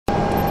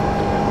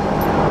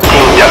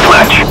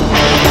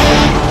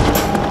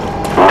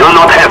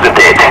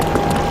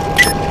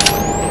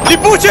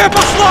Липучая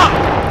пошла!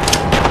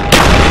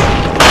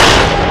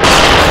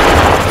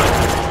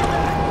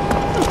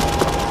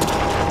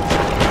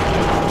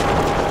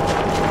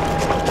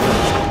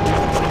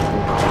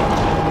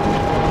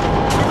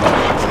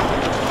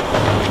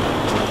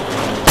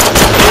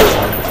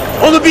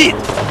 Он убит!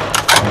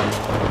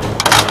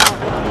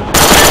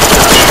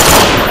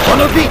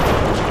 Он убит!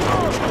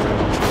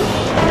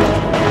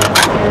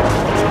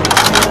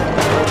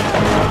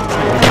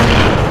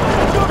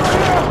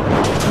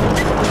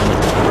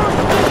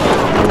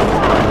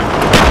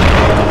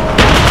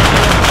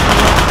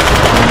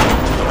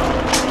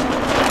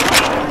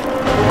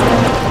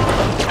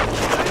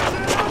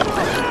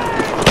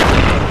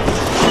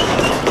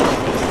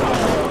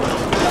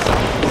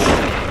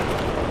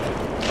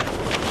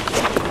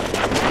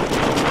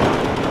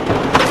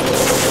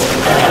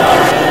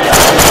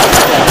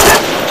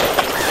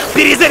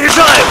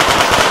 Перезаряжаю!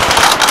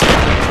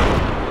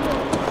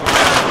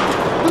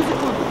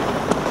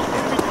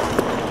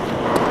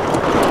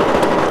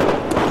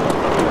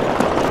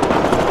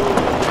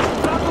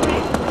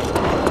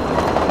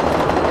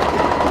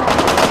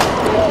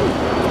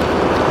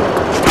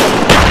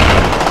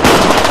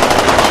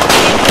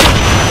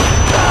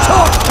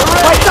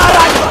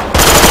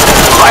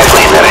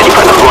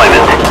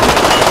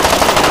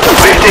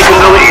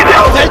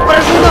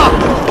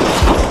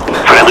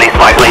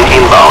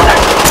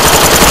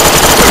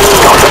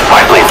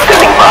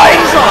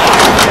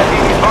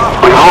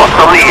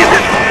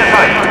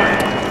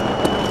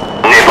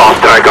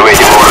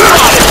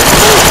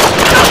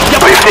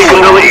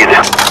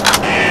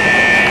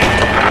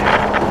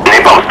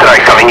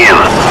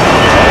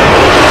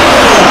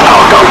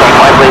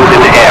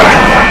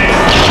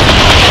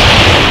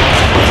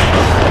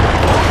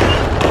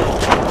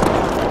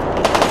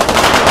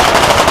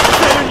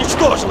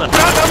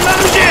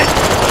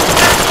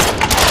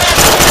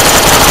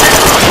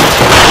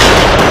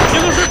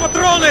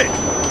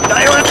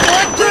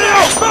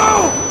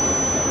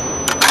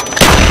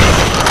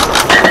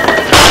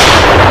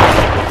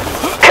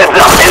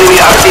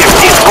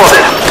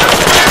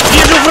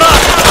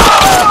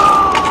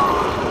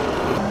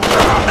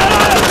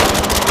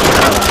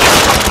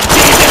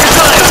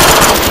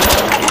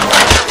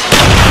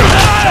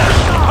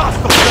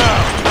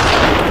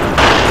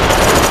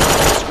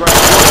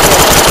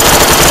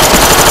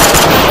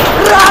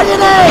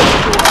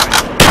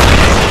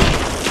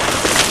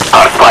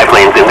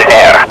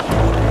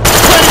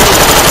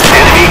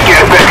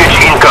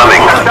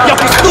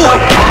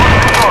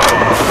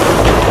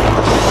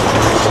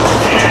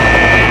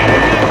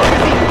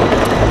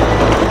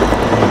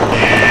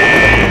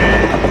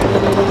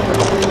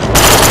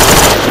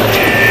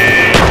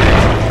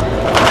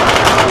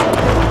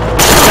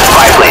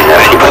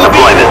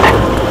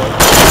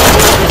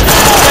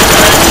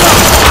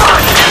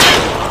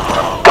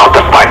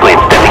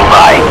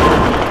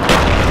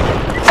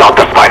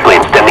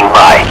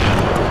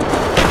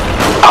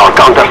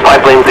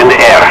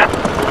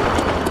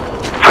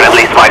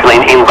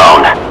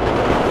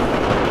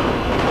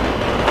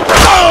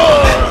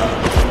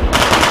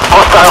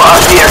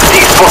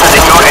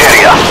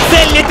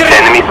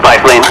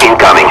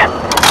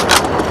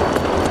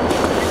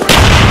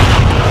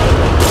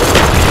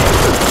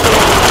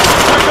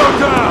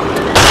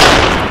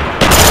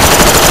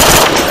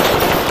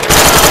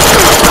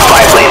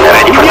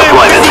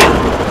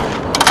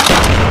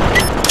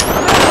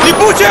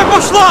 Липучая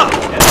пошла!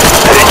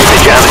 Ready to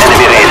jam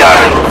enemy radar.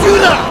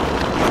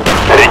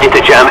 Ready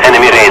to jam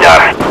enemy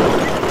radar.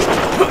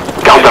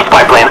 Counter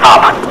spy plane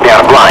up. They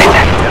are blind.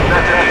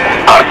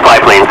 Our spy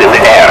planes in the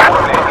air.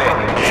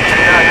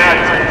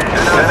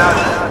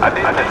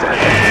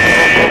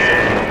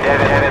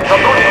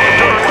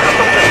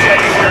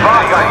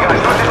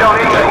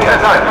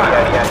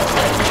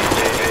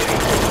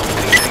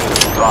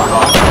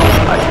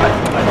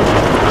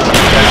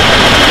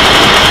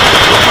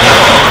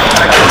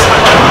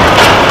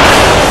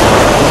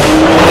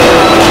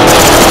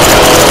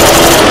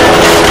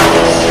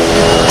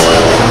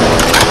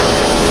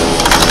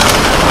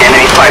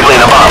 Enemy spy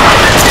plane above.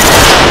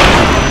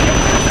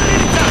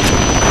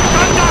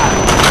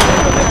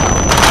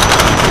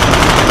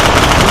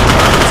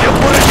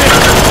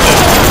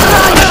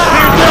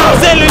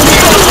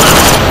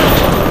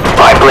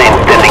 Spy plane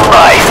standing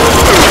by.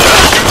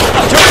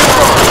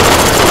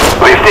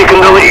 We've taken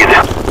the lead.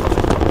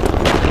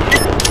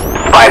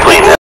 Spy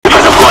plane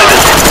for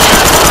deployment.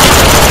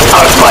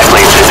 Our spy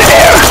plane's in the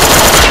air.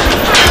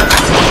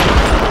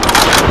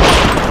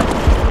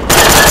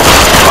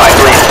 Spy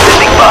plane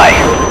standing by.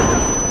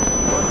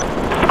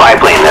 Spy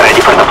plane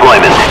ready for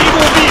deployment.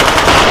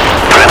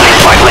 Friendly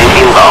spy plane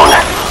inbound.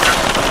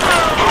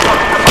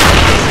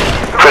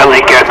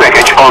 Friendly care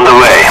package on the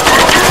way.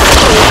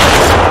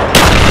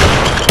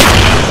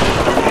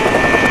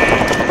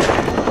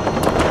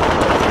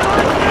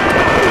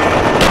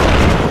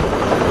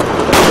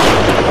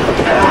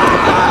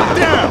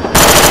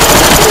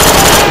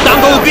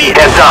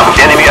 Heads up,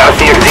 enemy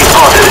RCXD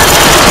spotted.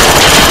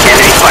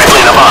 Enemy spy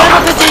plane above.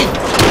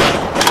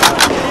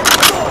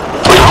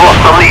 We've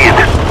lost the lead.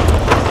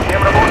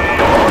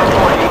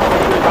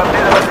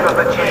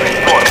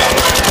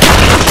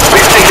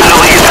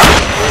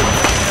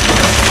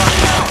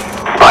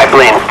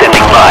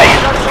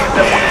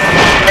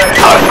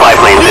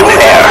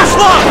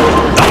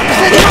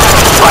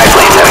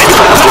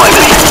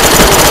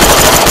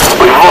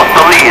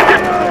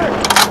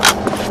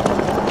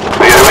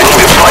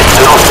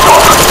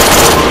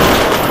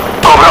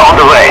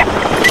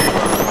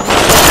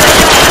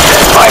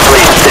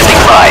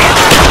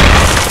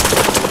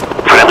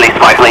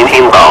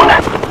 plane inbound.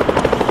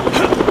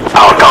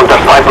 Our counter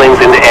spy planes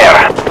in the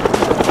air.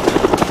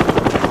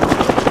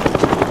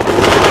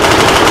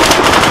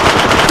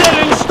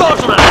 Цель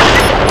уничтожена!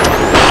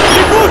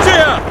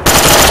 Прибытие!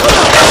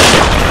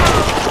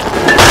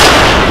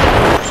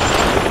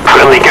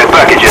 Friendly care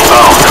package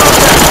inbound.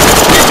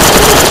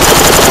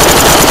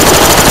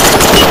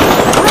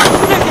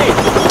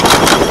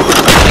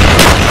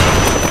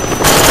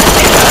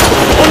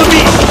 On the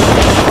beat!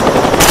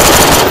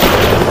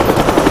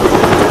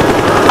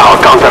 Our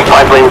counter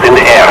spy planes in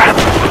the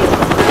air.